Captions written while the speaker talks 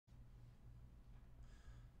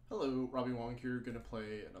Hello, Robbie Wong here, gonna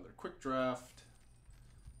play another quick draft.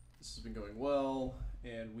 This has been going well,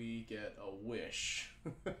 and we get a wish.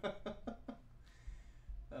 Where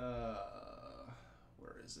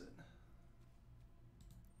is it?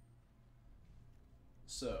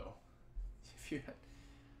 So, if you had,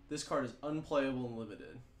 this card is unplayable and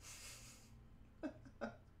limited.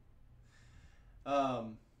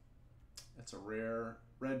 It's a rare.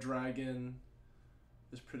 Red Dragon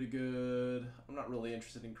is pretty good. I'm not really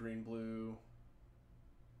interested in green blue.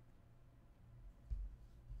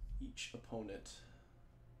 Each opponent.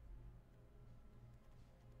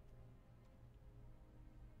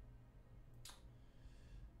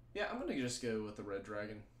 Yeah, I'm gonna just go with the Red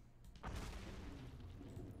Dragon.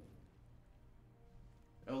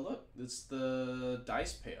 Oh look, it's the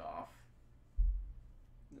dice payoff.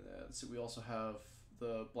 Let's see, we also have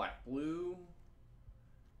the black blue.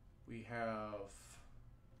 We have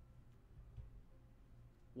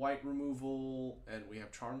white removal, and we have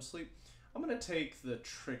charm sleep. I'm gonna take the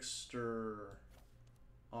trickster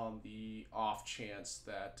on the off chance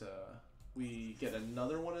that we get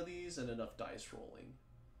another one of these and enough dice rolling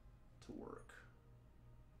to work.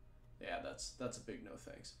 Yeah, that's a big no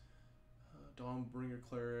thanks. Dawnbringer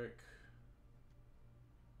Cleric.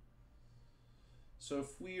 So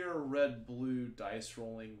if we are red-blue dice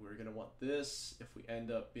rolling, we're going to want this. If we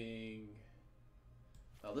end up being...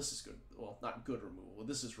 Oh, this is good. Well, not good removal.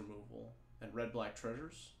 This is removal. And red-black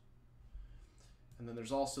treasures. And then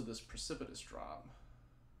there's also this Precipitous Drop.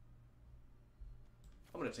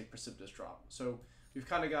 I'm going to take Precipitous Drop. So we've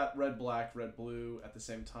kind of got red-black, red-blue at the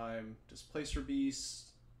same time. Displacer Beast.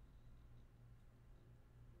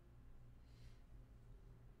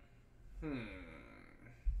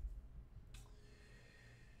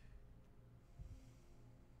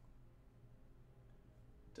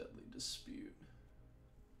 Deadly Dispute.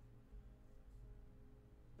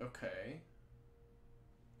 Okay.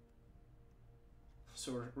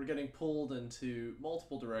 So we're getting pulled into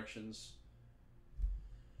multiple directions.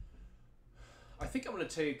 I think I'm going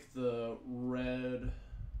to take the red...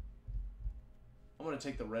 I'm going to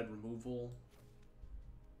take the red removal.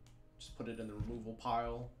 Just put it in the removal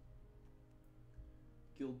pile.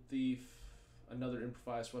 Guild Thief. Another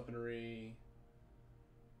improvised weaponry.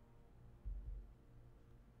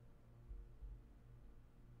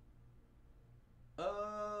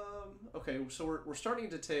 Okay, so we're starting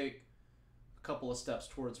to take a couple of steps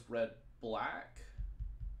towards red-black.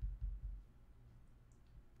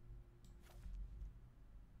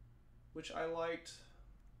 Which I liked.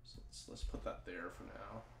 So let's put that there for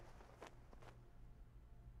now.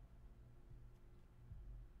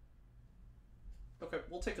 Okay,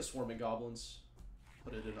 we'll take a Swarming Goblins.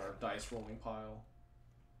 Put it in our dice rolling pile.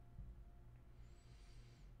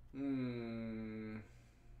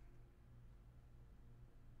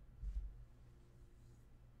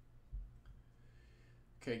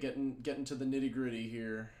 Okay, getting to the nitty-gritty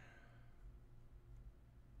here.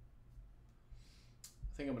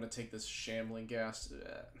 I think I'm gonna take this Shambling Ghast.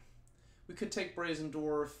 We could take Brazen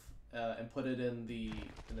Dwarf and put it in the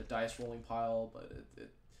dice rolling pile, but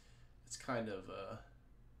it's kind of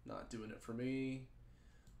not doing it for me.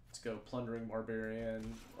 Let's go Plundering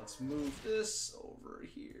Barbarian. Let's move this over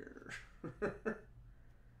here.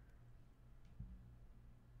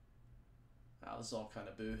 Wow, this is all kind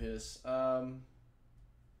of boo-hiss.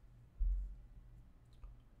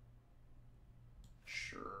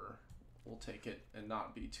 Sure, we'll take it and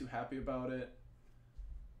not be too happy about it.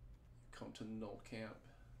 Come to Null Camp.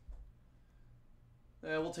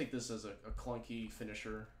 We'll take this as a clunky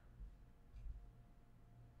finisher.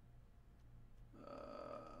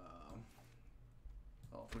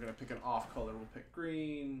 Well, if we're gonna pick an off color, we'll pick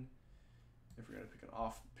green. If we're gonna pick an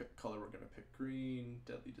off color, we're gonna pick green.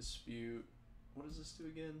 Deadly Dispute. What does this do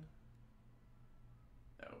again?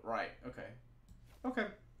 Oh, right. Okay. Okay.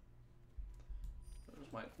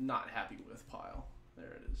 There's my not happy with pile.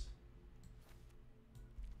 There it is.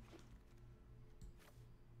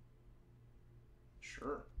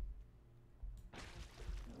 Sure.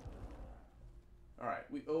 All right,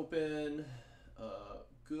 we open a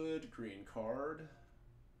good green card.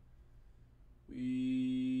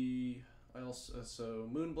 So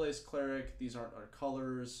Moonblaze Cleric, these aren't our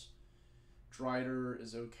colors. Drider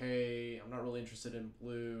is okay. I'm not really interested in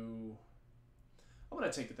blue. I'm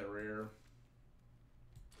gonna take the rare.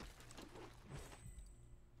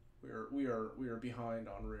 We are behind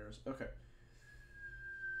on rares. Okay.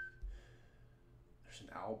 There's an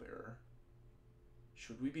Owlbear.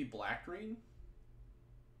 Should we be black green?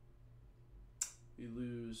 We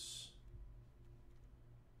lose.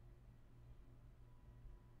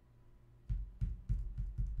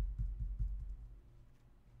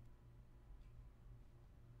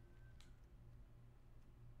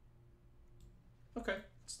 Okay,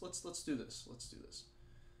 let's do this. Let's do this.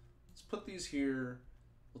 Let's put these here.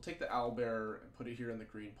 We'll take the owlbear and put it here in the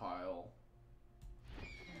green pile.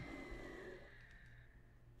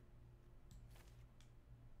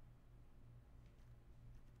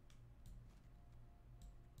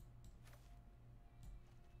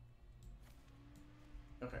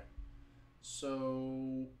 Okay,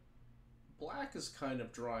 so black is kind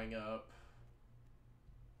of drying up.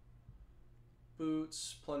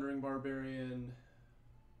 Boots, plundering barbarian.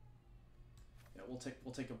 Yeah,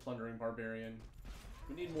 we'll take a plundering barbarian.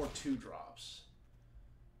 We need more 2-drops.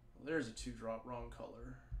 Well, there's a 2-drop, wrong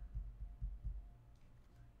color.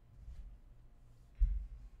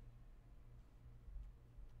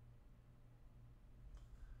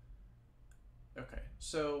 Okay,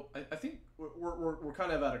 so I think we're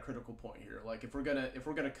kind of at a critical point here. Like if we're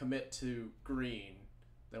gonna commit to green,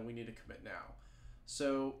 then we need to commit now.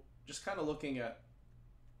 So just kind of looking at,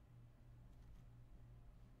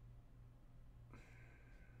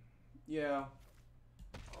 yeah,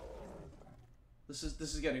 this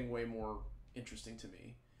is getting way more interesting to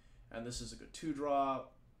me, and this is a good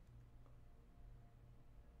 2-drop.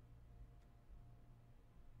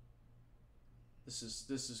 This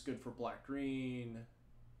is good for black green.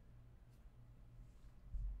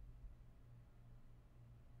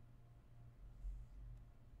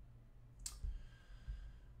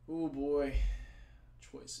 Oh boy,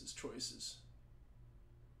 choices.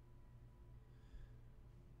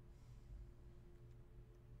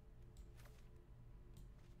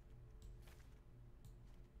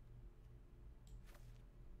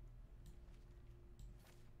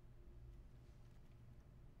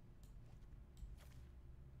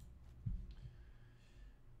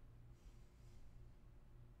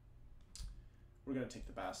 We're gonna take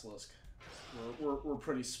the basilisk. We're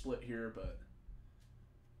pretty split here, but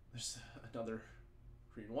there's another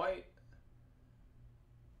green-white.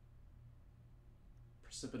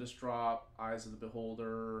 Precipitous drop, Eyes of the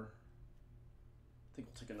Beholder. I think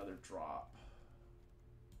we'll take another drop.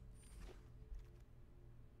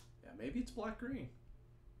 Yeah, maybe it's black-green.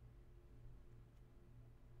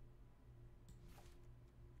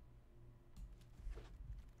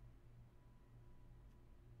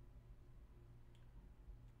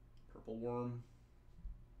 Purple worm.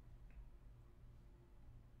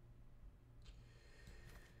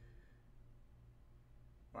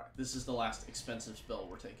 All right, this is the last expensive spell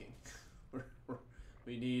we're taking.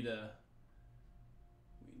 We need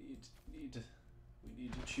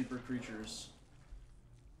cheaper creatures.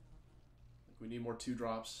 We need more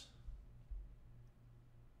 2-drops.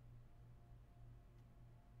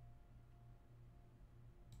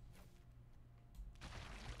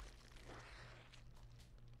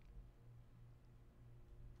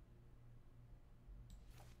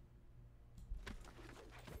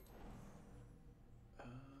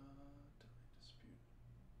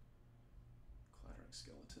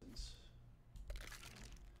 Skeletons.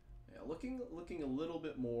 Yeah, looking a little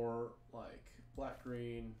bit more like black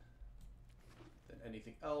green than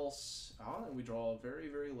anything else. And we draw very,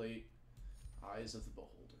 very late Eyes of the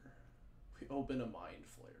Beholder. We open a Mind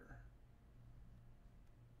Flayer.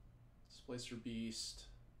 Displacer Beast.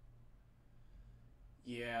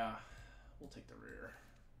 Yeah, we'll take the rare.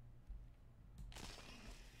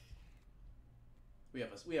 We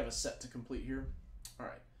have a set to complete here. All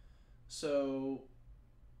right, so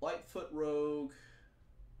Lightfoot Rogue,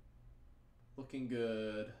 looking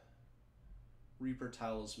good. Reaper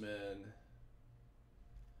Talisman.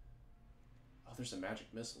 Oh, there's a magic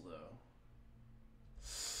missile though.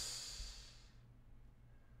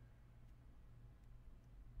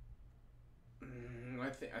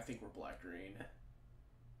 I think we're black green.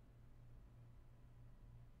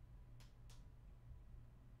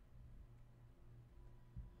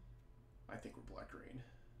 I think we're black green.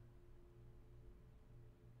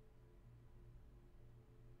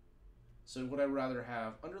 So would I rather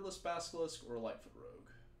have Underlist Basilisk or Lightfoot Rogue?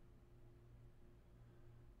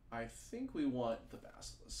 I think we want the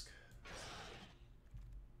Basilisk.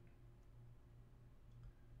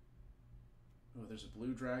 Oh, there's a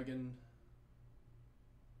blue dragon.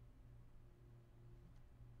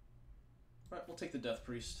 All right, we'll take the Death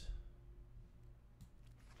Priest.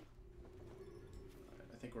 Right,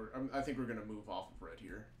 I think we're gonna move off of red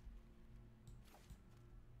here.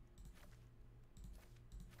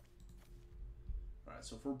 All right,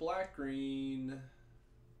 so for black green,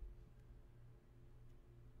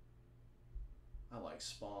 I like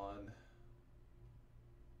Spawn.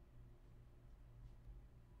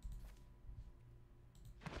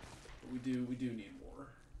 But we do need more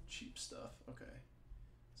cheap stuff. Okay,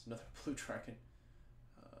 it's another blue dragon.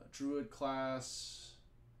 Druid class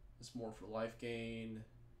It's more for life gain.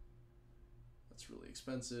 That's really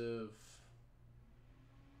expensive.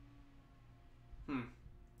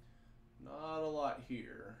 Not a lot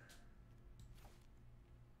here.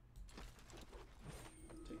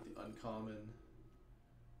 Take the uncommon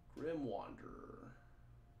Grim Wanderer.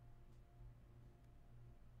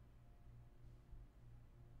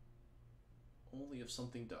 Only if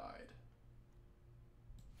something died.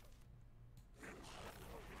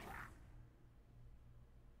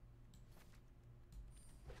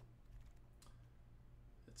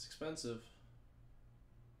 It's expensive.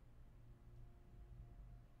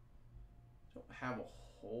 Don't have a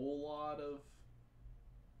whole lot of...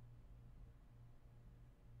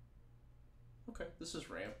 Okay, this is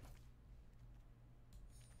ramp.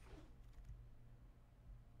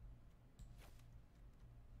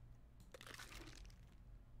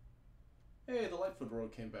 Hey, the Lightfoot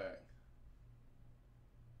Road came back.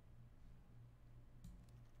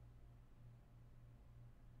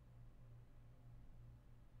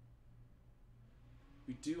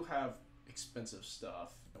 We do have expensive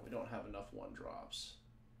stuff, and we don't have enough 1-drops.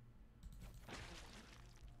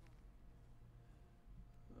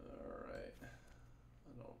 Alright.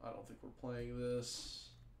 I don't think we're playing this.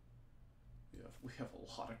 We have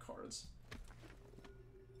a lot of cards.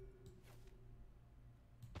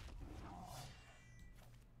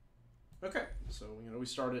 Okay, so we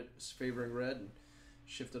started favoring red and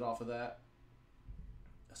shifted off of that.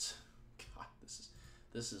 God,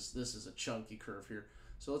 this is a chunky curve here.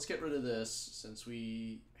 So let's get rid of this since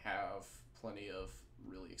we have plenty of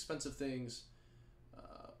really expensive things.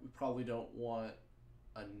 We probably don't want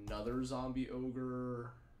another zombie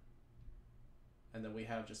ogre. And then we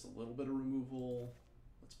have just a little bit of removal.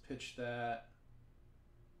 Let's pitch that.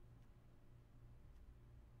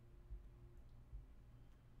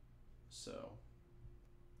 So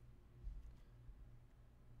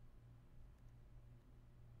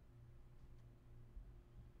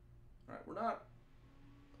all right, we're not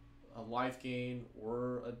a life gain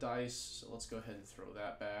or a dice, so let's go ahead and throw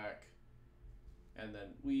that back. And then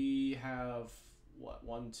we have what,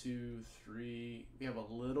 1, 2, 3. We have a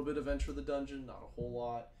little bit of Enter the Dungeon, not a whole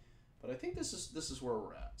lot, but I think this is where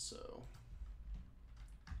we're at. So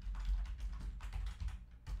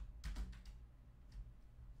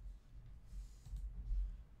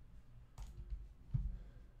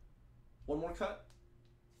one more cut.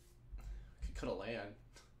 We could cut a land.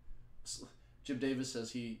 Jim Davis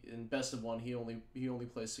says in best of one he only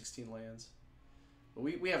plays 16 lands. But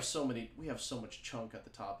we have so much chunk at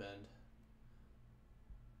the top end.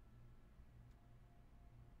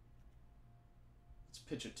 Let's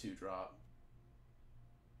pitch a 2-drop.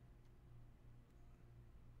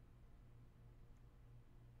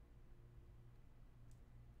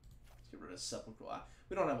 Let's get rid of Sepulchral.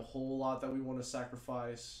 We don't have a whole lot that we want to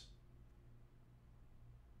sacrifice.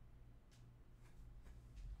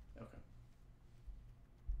 Okay.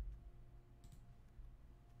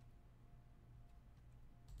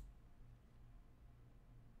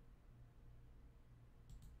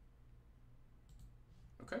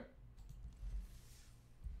 Okay.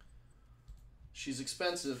 She's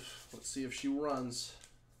expensive. Let's see if she runs.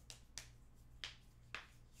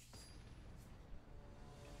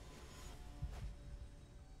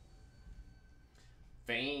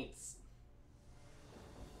 Faints.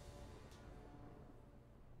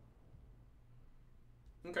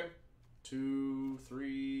 Okay. 2,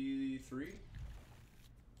 3, 3.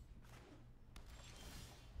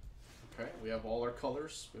 Okay, we have all our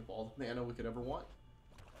colors. We have all the mana we could ever want.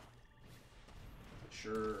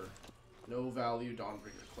 Sure. No value,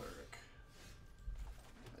 Dawnbringer Cleric.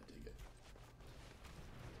 I dig it.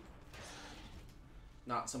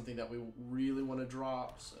 Not something that we really want to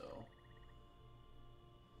drop, so...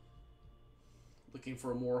 Looking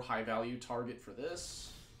for a more high value target for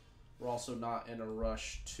this. We're also not in a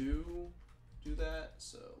rush to do that,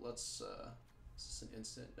 so let's... is this an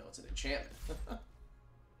instant? No, it's an enchantment.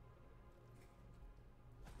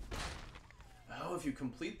 Oh, if you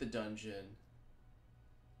complete the dungeon,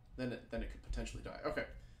 then it could potentially die. Okay,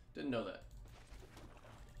 didn't know that.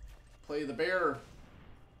 Play the bear.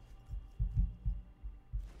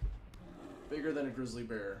 Bigger than a grizzly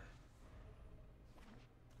bear.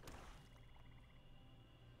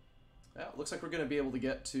 Yeah, looks like we're going to be able to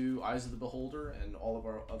get to Eyes of the Beholder and all of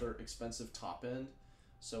our other expensive top end.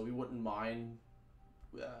 So we wouldn't mind.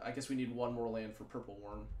 I guess we need 1 more land for Purple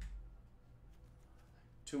Worm.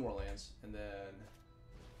 2 more lands, and then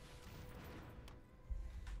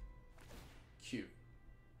Q.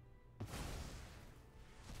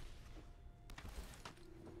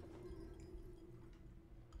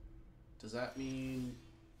 Does that mean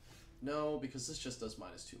No, because this just does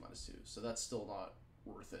 -2, -2. So that's still not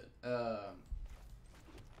worth it.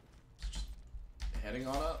 Just heading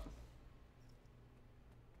on up.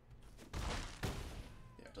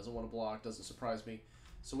 Yeah, doesn't want to block. Doesn't surprise me.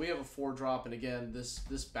 So we have a 4-drop, and again, this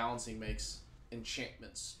bouncing makes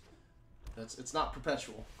enchantments. It's not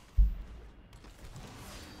perpetual.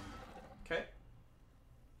 Okay.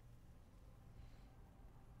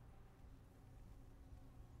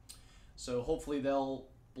 So hopefully they'll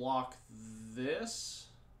block this.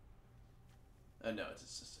 No,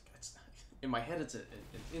 it's just in my head it's an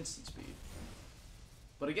instant speed.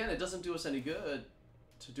 But again, it doesn't do us any good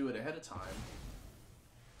to do it ahead of time.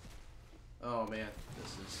 Oh man,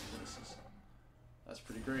 this is that's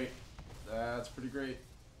pretty great. That's pretty great.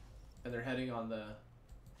 And they're heading on the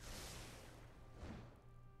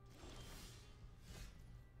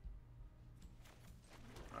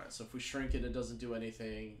Alright, so if we shrink it, it doesn't do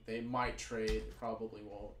anything. They might trade, probably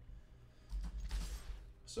won't.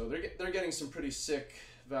 So they're getting some pretty sick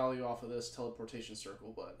value off of this teleportation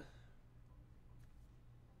circle, but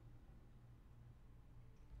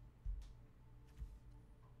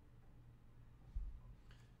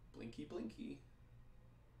blinky blinky.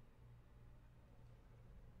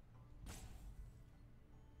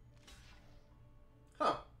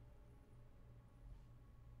 Huh.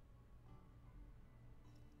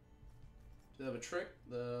 Do they have a trick?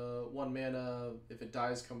 The 1 mana, if it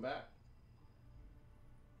dies, come back.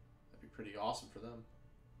 That'd be pretty awesome for them.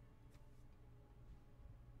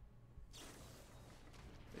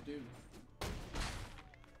 They do.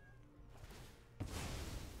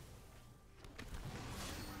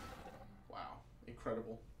 Wow.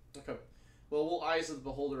 Incredible. Okay. Well, we'll Eyes of the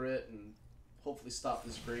Beholder it and hopefully stop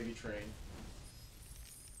this gravy train.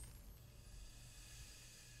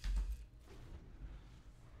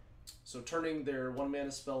 So turning their 1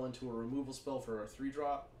 mana spell into a removal spell for a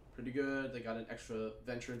 3-drop, pretty good. They got an extra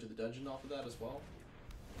venture into the dungeon off of that as well.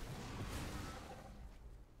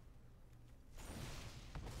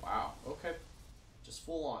 Wow, okay. Just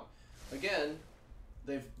full on. Again,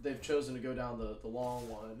 they've chosen to go down the long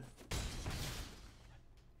one.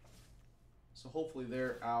 So hopefully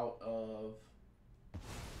they're out of...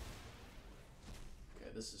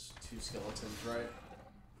 Okay, this is 2 skeletons, right?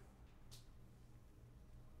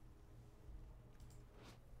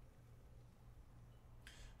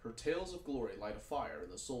 Her tales of glory light a fire in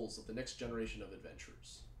the souls of the next generation of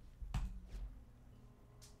adventurers.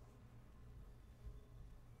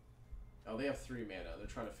 Oh, they have 3 mana. They're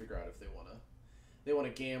trying to figure out if they wanna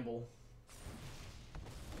gamble.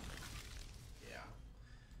 Yeah.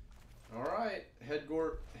 All right, Herd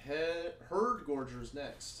Gorger's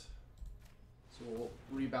next. So we'll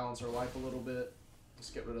rebalance our life a little bit. Let's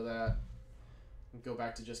get rid of that and go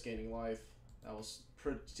back to just gaining life. That was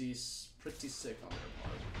pretty sick on their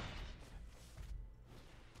part.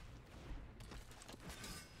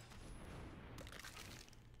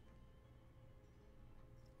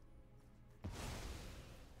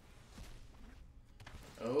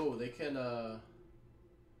 Oh, they can,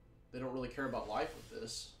 they don't really care about life with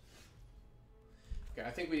this. Okay,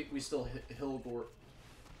 I think we still Hillgiant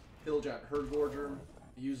Herdgorger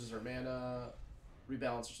uses her mana,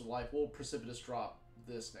 rebalances her life. We'll Precipitous Drop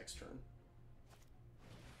this next turn.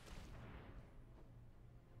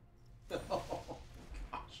 Oh,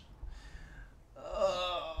 gosh.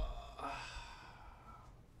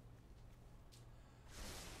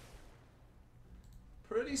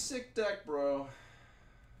 Pretty sick deck, bro.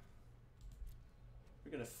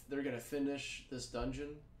 They're gonna finish this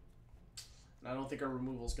dungeon, and I don't think our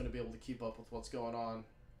removal is gonna be able to keep up with what's going on.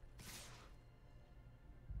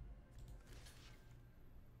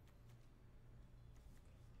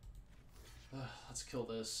 Let's kill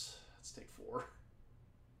this. Let's take 4.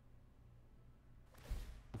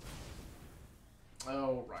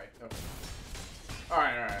 Oh, right. Okay.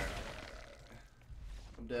 Alright.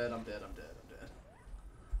 I'm dead.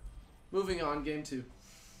 Moving on, game 2.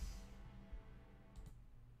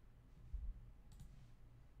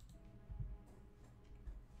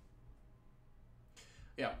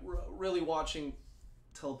 Yeah, really watching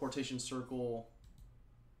Teleportation Circle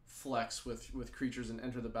flex with creatures and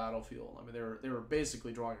enter the battlefield. I mean, they were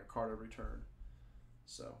basically drawing a card every turn.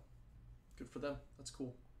 So, good for them. That's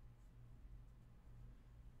cool.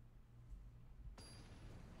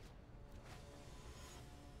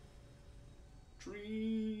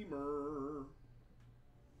 Dreamer.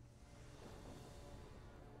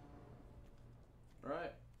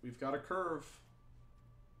 Alright, we've got a curve.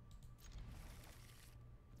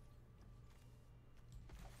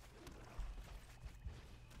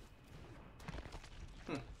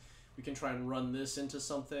 We can try and run this into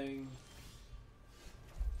something.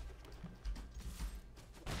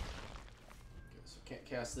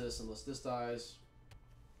 cast this unless this dies.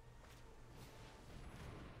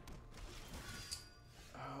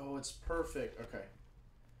 Oh, it's perfect. Okay.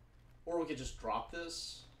 Or we could just drop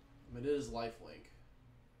this. I mean, it is lifelink.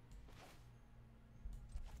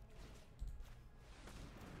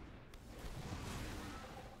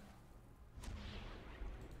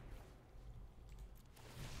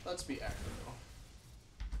 Let's be accurate though.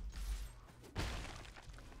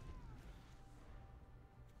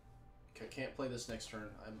 Okay, can't play this next turn.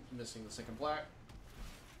 I'm missing the second black.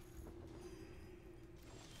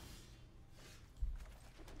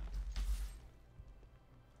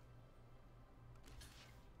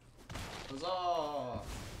 Huzzah! Alright,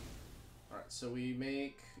 so we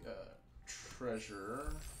make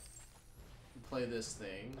treasure. We play this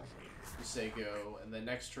thing. We say go, and then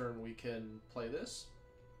next turn we can play this.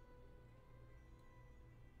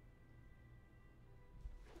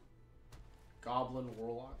 Goblin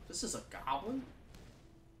Warlock. This is a goblin?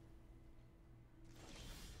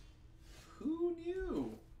 Who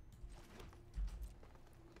knew?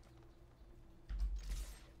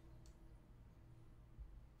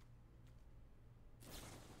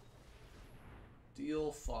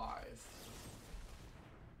 Deal 5.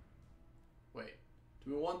 Wait.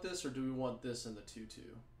 Do we want this or do we want this in the 2-2?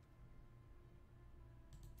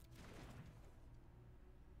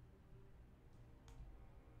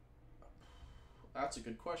 That's a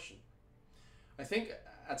good question. I think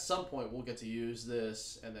at some point we'll get to use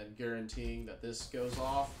this, and then guaranteeing that this goes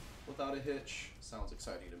off without a hitch sounds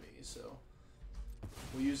exciting to me. So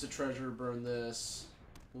we'll use the treasure, burn this.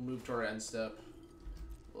 We'll move to our end step.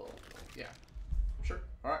 Well, yeah, sure.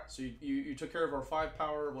 All right. So you took care of our 5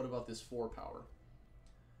 power. What about this 4 power?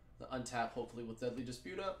 The untap, hopefully with Deadly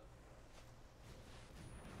Dispute up.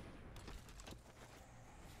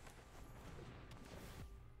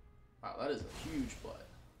 Wow, that is a huge butt.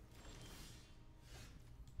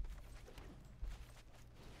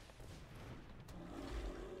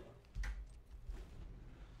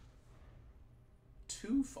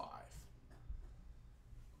 Two 5.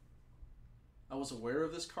 I was aware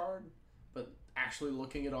of this card, but actually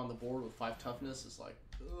looking it on the board with 5 toughness is like,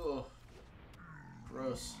 ugh,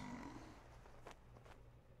 gross.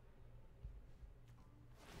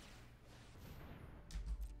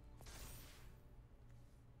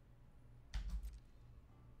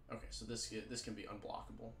 Okay, so this can be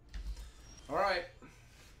unblockable. All right.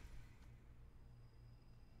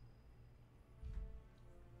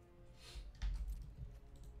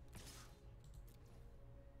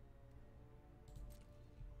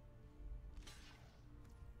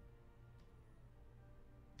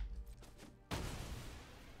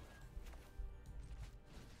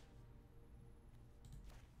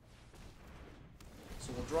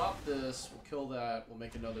 So we'll drop this, we'll kill that, we'll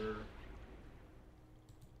make another.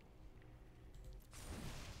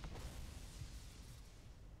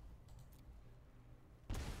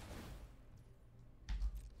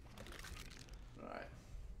 Alright.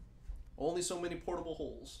 Only so many portable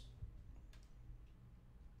holes.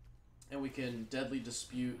 And we can Deadly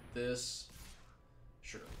Dispute this.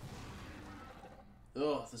 Sure.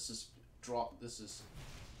 Ugh, this is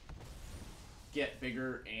get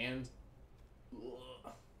bigger and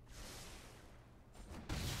ugh.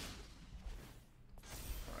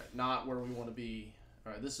 Alright, not where we want to be.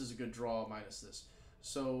 Alright, this is a good draw minus this.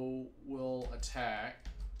 So we'll attack.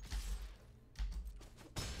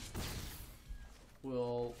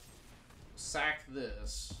 We'll sack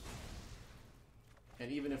this.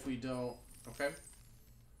 And even if we don't, okay.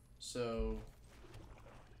 So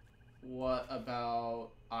what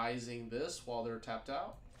about eyesing this while they're tapped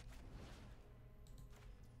out?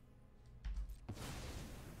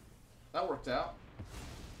 That worked out.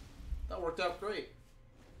 That worked out great.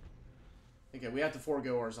 Okay, we have to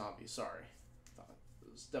forego our zombie. Sorry. Thought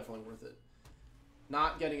it was definitely worth it.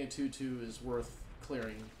 Not getting a 2-2 is worth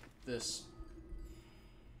clearing this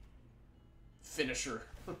finisher.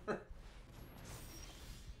 Alright,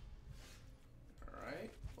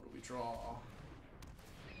 what do we draw?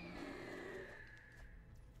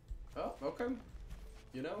 Oh, okay.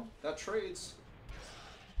 You know, that trades.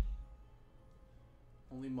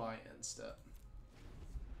 Only my end step.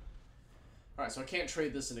 Alright, so I can't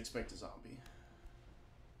trade this and expect a zombie.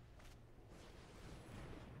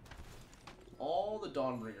 All the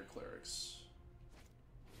Dawnbringer clerics.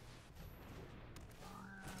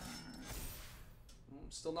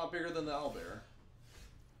 Still not bigger than the owlbear.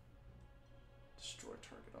 Destroy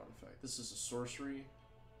target artifact. This is a sorcery.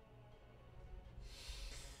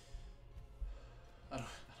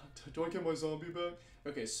 Do I get my zombie back?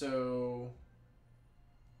 Okay, so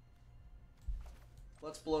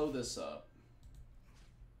let's blow this up.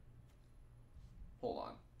 Hold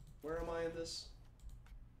on. Where am I in this?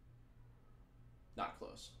 Not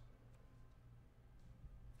close.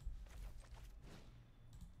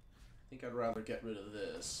 I think I'd rather get rid of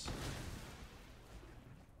this.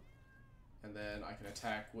 And then I can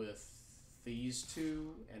attack with these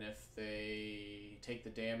two, and if they take the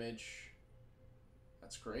damage,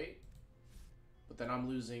 that's great. But then I'm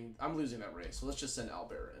losing that race, so let's just send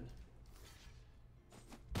Owlbear in.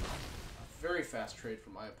 A very fast trade for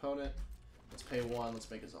my opponent. Let's pay 1,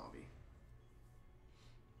 let's make a zombie.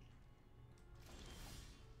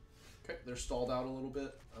 Okay, they're stalled out a little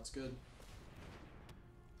bit. That's good.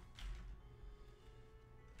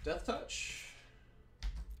 Death Touch.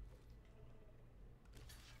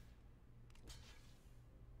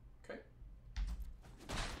 Okay.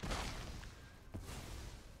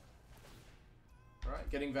 Alright,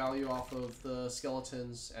 getting value off of the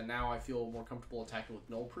skeletons, and now I feel more comfortable attacking with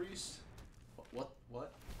Null Priest. What?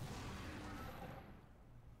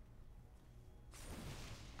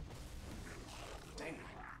 Dang it.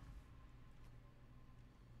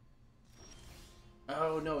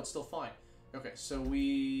 Oh no, it's still fine. Okay, so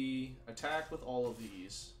we attack with all of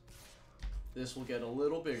these. This will get a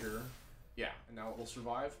little bigger. Yeah, and now it will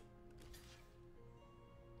survive.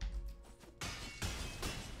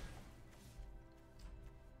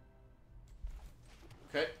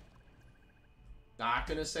 Okay. Not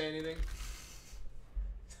gonna say anything.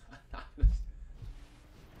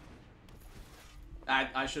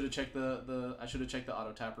 I should have checked I should have checked the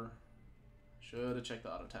auto tapper. Should have checked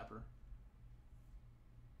the auto tapper.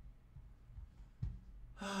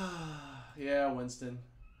 Yeah, Winston.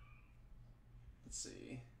 Let's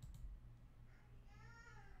see.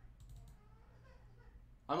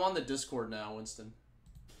 I'm on the Discord now, Winston.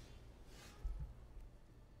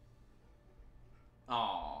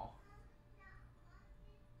 Aww.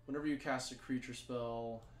 Whenever you cast a creature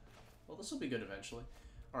spell... Well, this will be good eventually.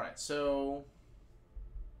 Alright, so...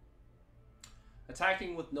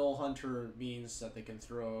 Attacking with Null Hunter means that they can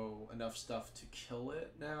throw enough stuff to kill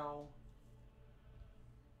it now.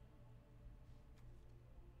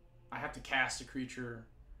 I have to cast a creature.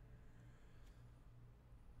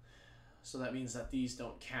 So that means that these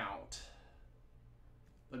don't count.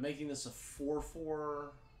 But making this a 4/4,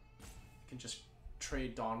 I can just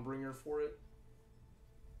trade Dawnbringer for it.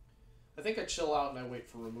 I think I chill out and I wait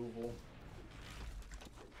for removal.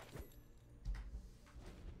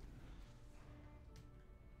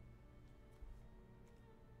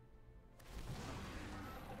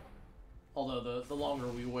 Although the longer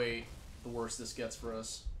we wait, the worse this gets for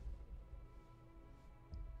us.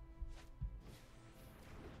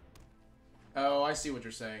 Oh, I see what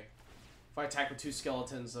you're saying. If I attack with 2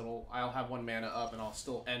 skeletons, I'll have 1 mana up and I'll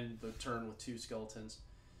still end the turn with 2 skeletons.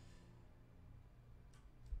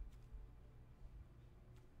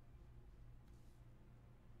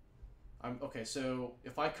 Okay, so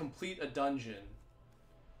if I complete a dungeon,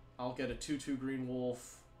 I'll get a 2/2 green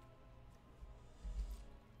wolf.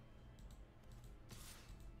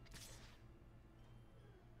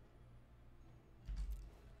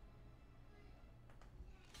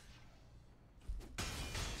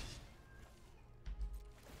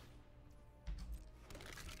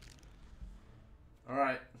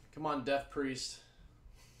 Alright, come on, Death Priest.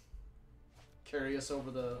 Carry us over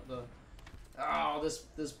the... Oh,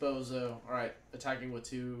 this bozo. Alright, attacking with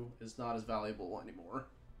 2 is not as valuable anymore.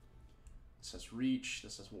 This has Reach,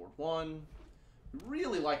 this has Ward 1. We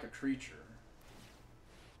really like a creature.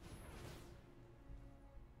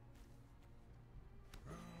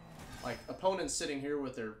 Like, opponents sitting here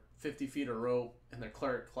with their 50 feet of rope and their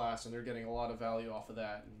cleric class, and they're getting a lot of value off of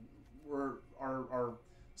that. And our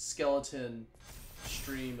skeleton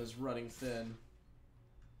stream is running thin.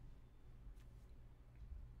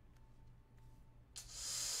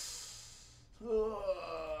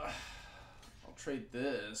 I'll trade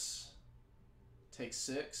this. Take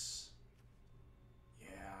 6. Yeah,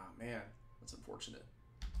 man, that's unfortunate.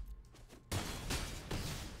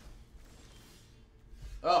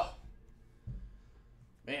 Oh,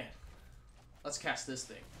 man, let's cast this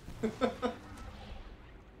thing.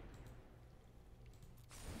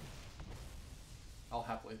 I'll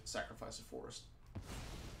happily sacrifice a forest.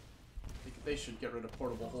 They should get rid of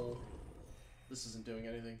Portable Hole. This isn't doing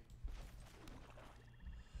anything.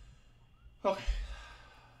 Okay.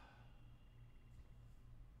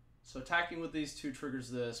 So attacking with these 2 triggers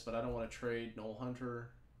this, but I don't want to trade Null Hunter.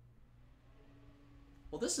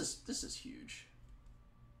 Well, this is huge.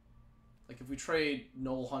 Like if we trade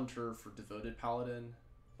Null Hunter for Devoted Paladin,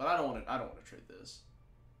 but I don't want to trade this.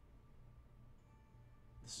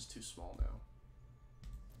 This is too small now.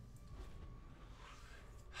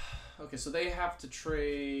 Okay, so they have to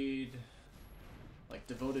trade Like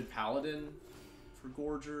Devoted Paladin for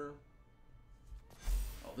Gorger.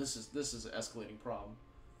 Oh, this is an escalating problem.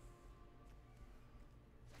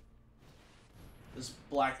 This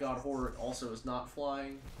Black God Horde also is not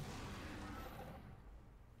flying.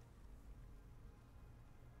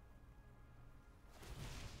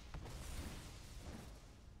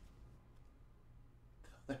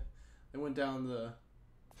 They went down the...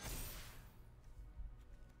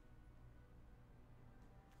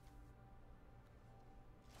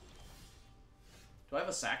 Do I have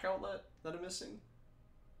a sack outlet that I'm missing?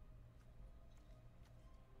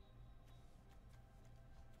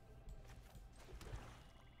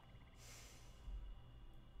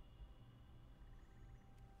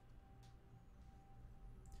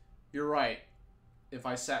 You're right. If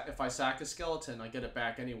I sack a skeleton, I get it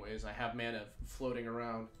back anyways. I have mana floating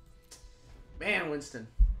around. Man, Winston.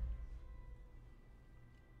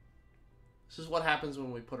 This is what happens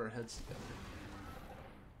when we put our heads together.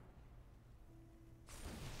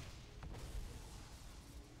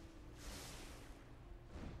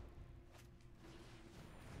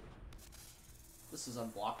 This is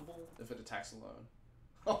unblockable if it attacks alone.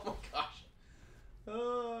 Oh my gosh.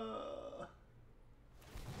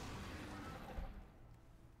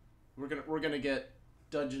 We're gonna get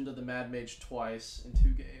Dungeon to the Mad Mage twice in 2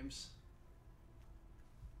 games.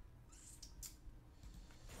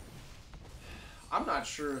 I'm not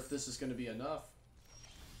sure if this is gonna be enough.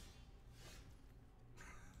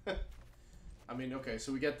 I mean, okay,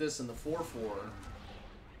 so we get this in the 4/4.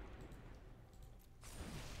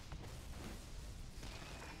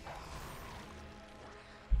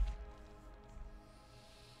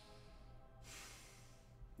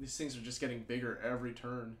 These things are just getting bigger every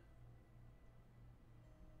turn.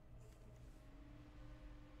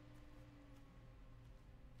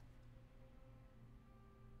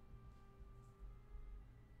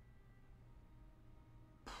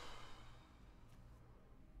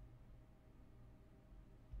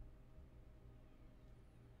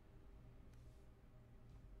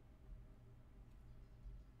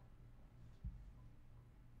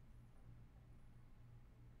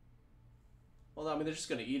 Well, I mean, they're just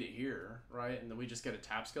going to eat it here, right? And then we just get a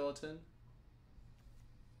tap skeleton.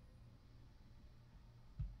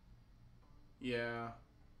 Yeah.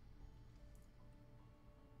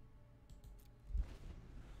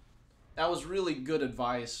 That was really good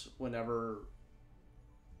advice whenever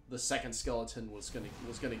the second skeleton was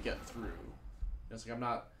gonna get through. It's like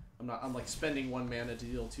I'm like spending 1 mana to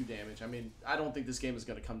deal 2 damage. I mean, I don't think this game is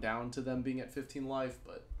gonna come down to them being at 15 life,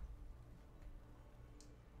 but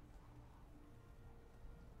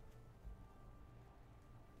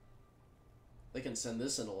they can send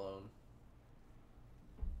this in alone.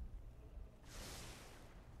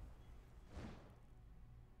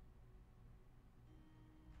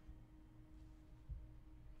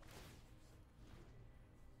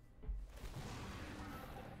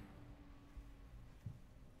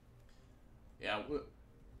 Yeah.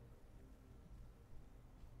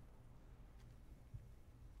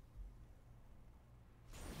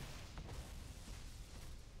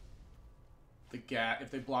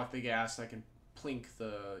 If they block the gas, I can plink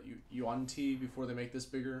the Yuan Ti before they make this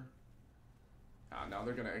bigger. Ah, now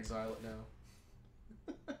they're gonna exile it now.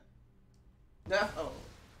 No.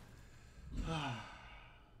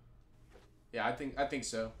 Yeah, I think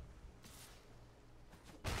so.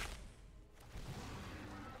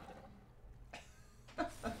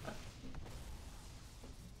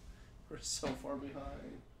 We're so far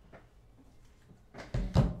behind.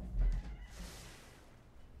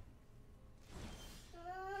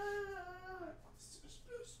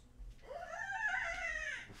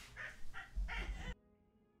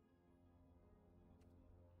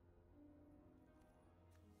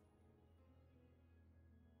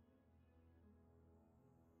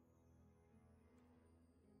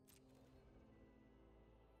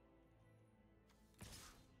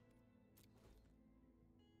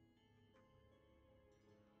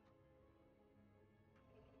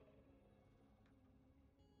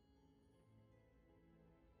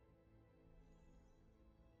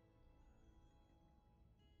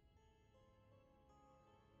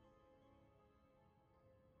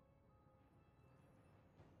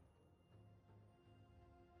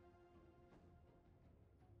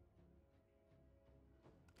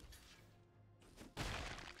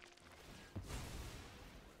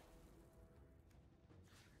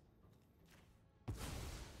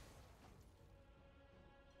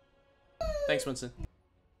 Thanks, Winston.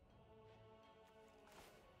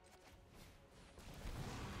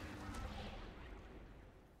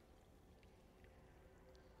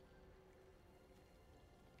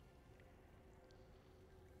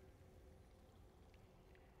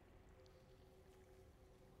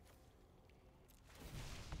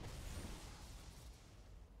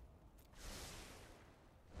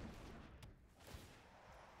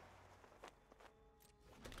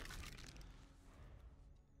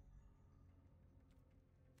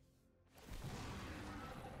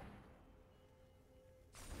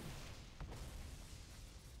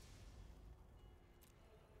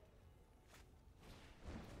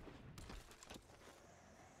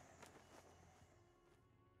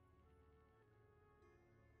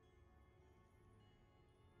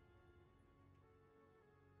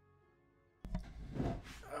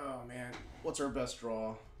 What's our best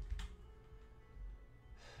draw?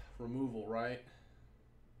 Removal, right?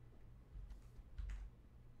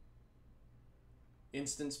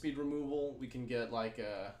 Instant speed removal. We can get like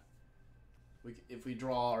a. If we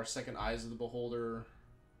draw our second Eyes of the Beholder,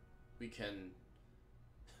 we can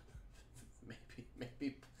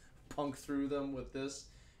maybe punk through them with this,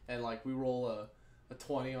 and like we roll a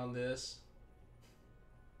 20 on this.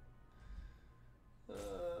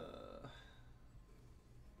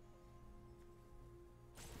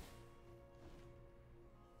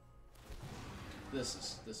 This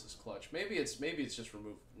is clutch. Maybe it's just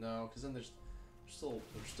remove. No, because then they're still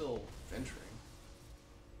venturing.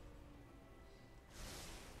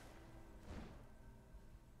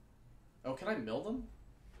 Oh, can I mill them?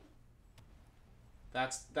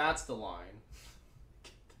 That's the line.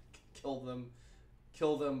 Kill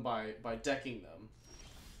them by decking them.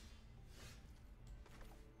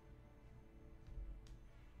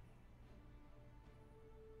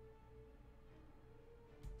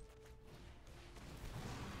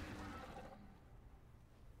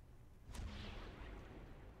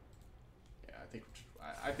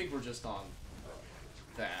 I think we're just on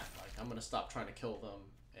that. Like, I'm gonna stop trying to kill them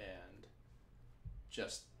and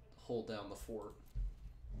just hold down the fort.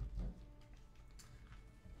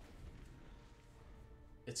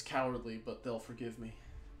 It's cowardly, but they'll forgive me.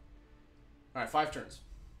 All right, 5 turns.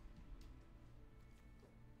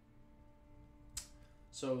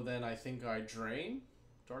 So then I think I drain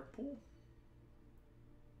Dark Pool.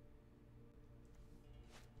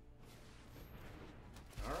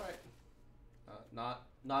 All right.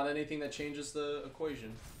 Not anything that changes the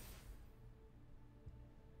equation.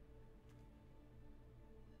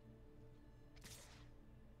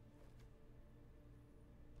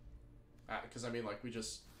 Because I mean, like, we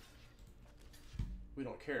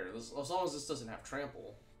don't care as long as this doesn't have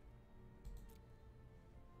trample.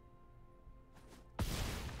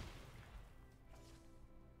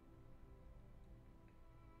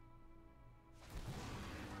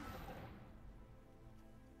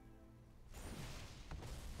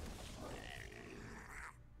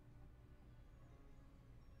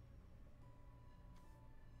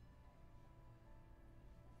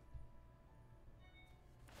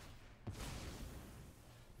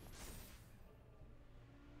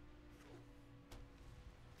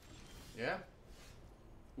 Yeah?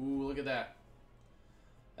 Ooh, look at that.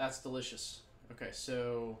 That's delicious. Okay,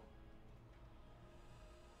 so...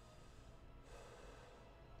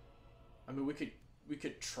 I mean, we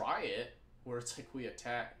could try it, where it's like we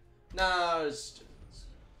attack. No, it's just...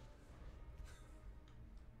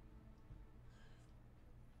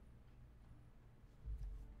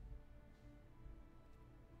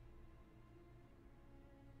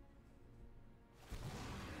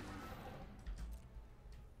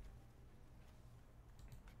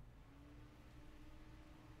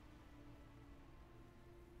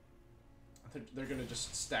 They're gonna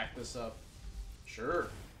just stack this up. Sure.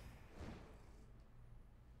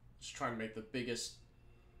 Just trying to make the biggest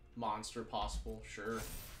monster possible. Sure.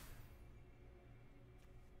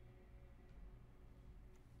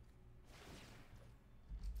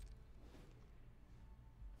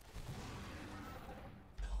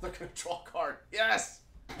 They're gonna draw a card. Yes!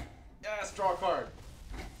 Yes, draw a card.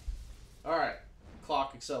 Alright.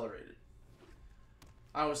 Clock accelerated.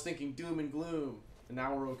 I was thinking doom and gloom, and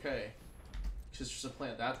now we're okay. It's just a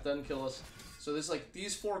plan. That doesn't kill us. So there's like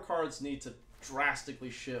these 4 cards need to drastically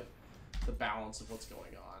shift the balance of what's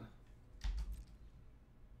going on.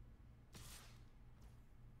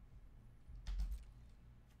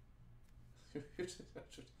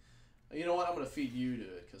 You know what? I'm gonna feed you to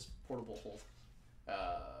it because portable hold.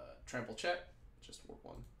 Trample check. Just warp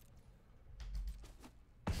 1.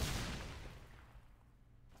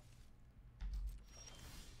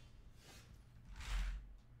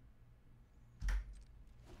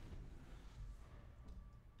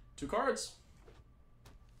 Two cards.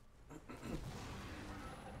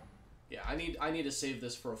 Yeah, I need to save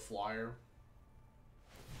this for a flyer.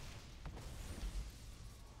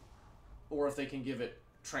 Or if they can give it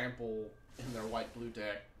trample in their white-blue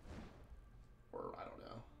deck. Or, I don't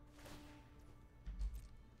know.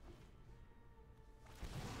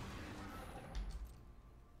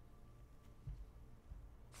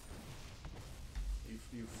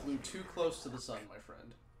 You flew too close to the sun, my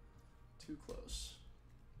friend. Too close.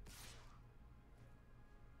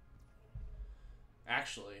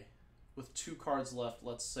 Actually, with 2 cards left,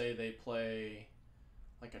 let's say they play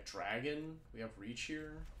like a dragon. We have reach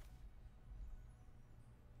here.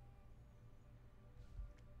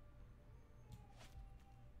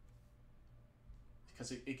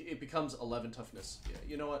 Because it becomes 11 toughness. Yeah,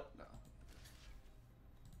 you know what? No.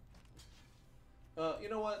 You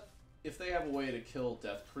know what? If they have a way to kill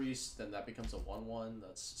Death Priest, then that becomes a 1/1.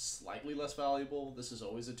 That's slightly less valuable. This is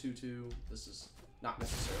always a 2/2. This is not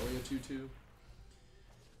necessarily a 2/2.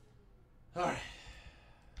 Alright.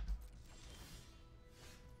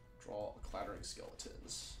 Draw Clattering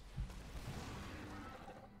Skeletons.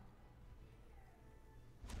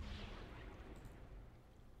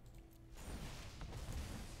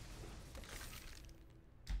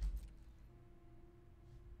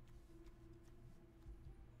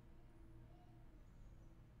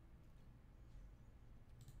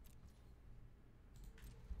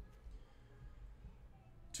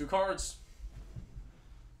 Two cards.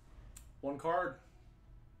 One card.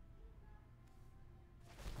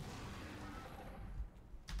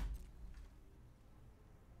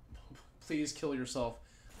 Please kill yourself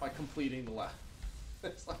by completing the last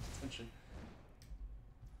attention.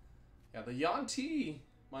 Yeah, the Yuan-Ti,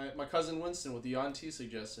 my cousin Winston with the Yuan-Ti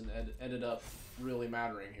suggestion ended up really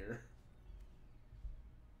mattering here.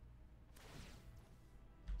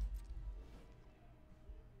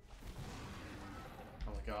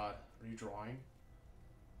 Oh my god, are you drawing?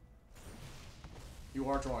 You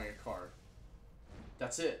are drawing a card.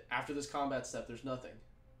 That's it. After this combat step, there's nothing.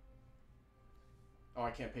 Oh,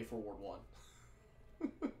 I can't pay for Ward 1.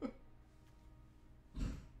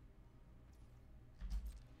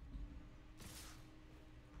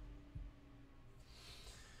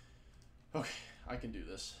 Okay, I can do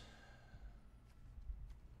this.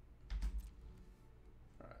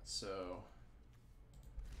 Alright, so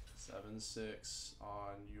 7/6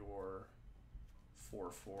 on your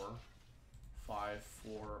 4/4.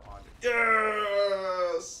 5/4 on your...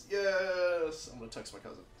 Yes! Yes! I'm gonna text my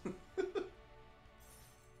cousin.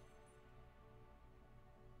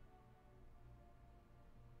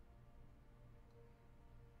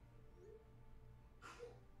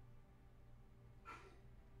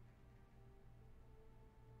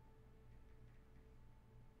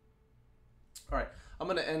 Alright, I'm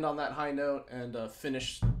going to end on that high note and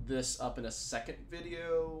finish this up in a second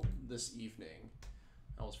video this evening.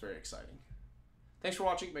 That was very exciting. Thanks for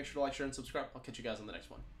watching. Make sure to like, share, and subscribe. I'll catch you guys on the next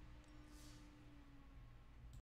one.